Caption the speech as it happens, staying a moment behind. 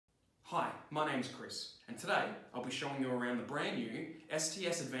Hi, my name's Chris, and today I'll be showing you around the brand new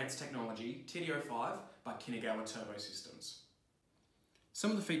STS Advanced Technology TD05 by Kinagawa Turbo Systems.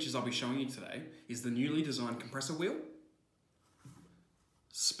 Some of the features I'll be showing you today is the newly designed compressor wheel,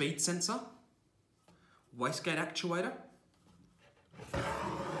 speed sensor, wastegate actuator,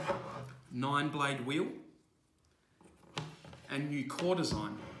 9-blade wheel, and new core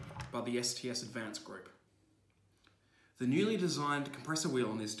design by the STS Advanced group. The newly designed compressor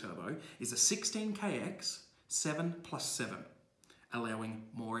wheel on this turbo is a 16kx 7+7, allowing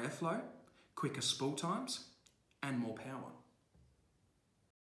more airflow, quicker spool times, and more power.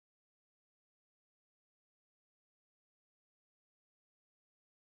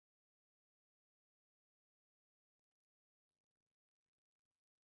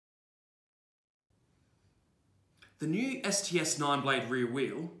 The new STS 9-blade rear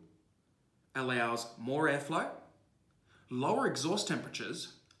wheel allows more airflow, lower exhaust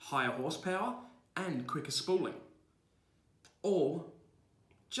temperatures, higher horsepower, and quicker spooling, all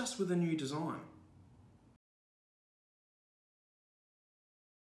just with a new design.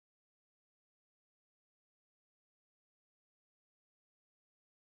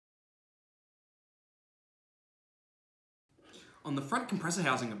 On the front compressor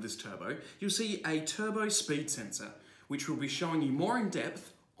housing of this turbo, you'll see a turbo speed sensor, which will be showing you more in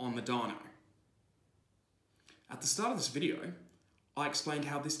depth on the dyno. At the start of this video, I explained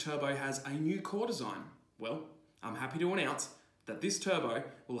how this turbo has a new core design. Well, I'm happy to announce that this turbo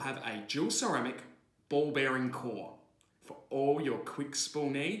will have a dual ceramic ball bearing core for all your quick spool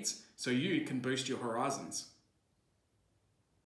needs so you can boost your horizons.